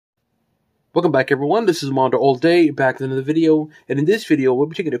Welcome back, everyone. This is MandoAllDay back with another video, and in this video we'll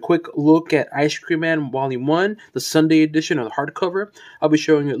be taking a quick look at Ice Cream Man Volume 1, the Sunday edition on the hardcover. I'll be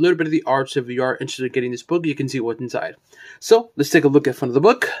showing you a little bit of the art, so if you are interested in getting this book, you can see what's inside. So let's take a look at the front of the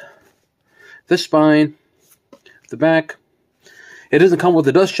book, the spine, the back. It doesn't come with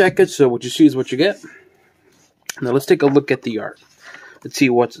a dust jacket, so what you see is what you get. Now let's take a look at the art. Let's see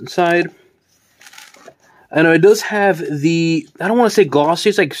what's inside. I know it does have the, I don't want to say glossy,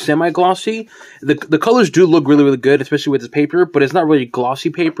 it's like semi-glossy. The colors do look really, really good, especially with this paper, but it's not really glossy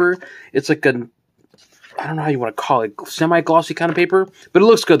paper. It's like a, I don't know how you want to call it, semi-glossy kind of paper, but it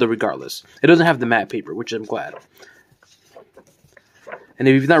looks good though regardless. It doesn't have the matte paper, which I'm glad. And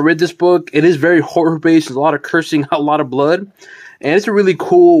if you've not read this book, it is very horror-based. There's a lot of cursing, a lot of blood. And it's a really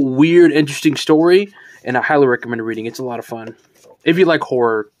cool, weird, interesting story, and I highly recommend reading it. It's a lot of fun if you like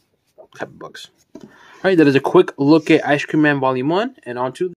horror type of books. Alright, that is a quick look at Ice Cream Man Volume 1, and on to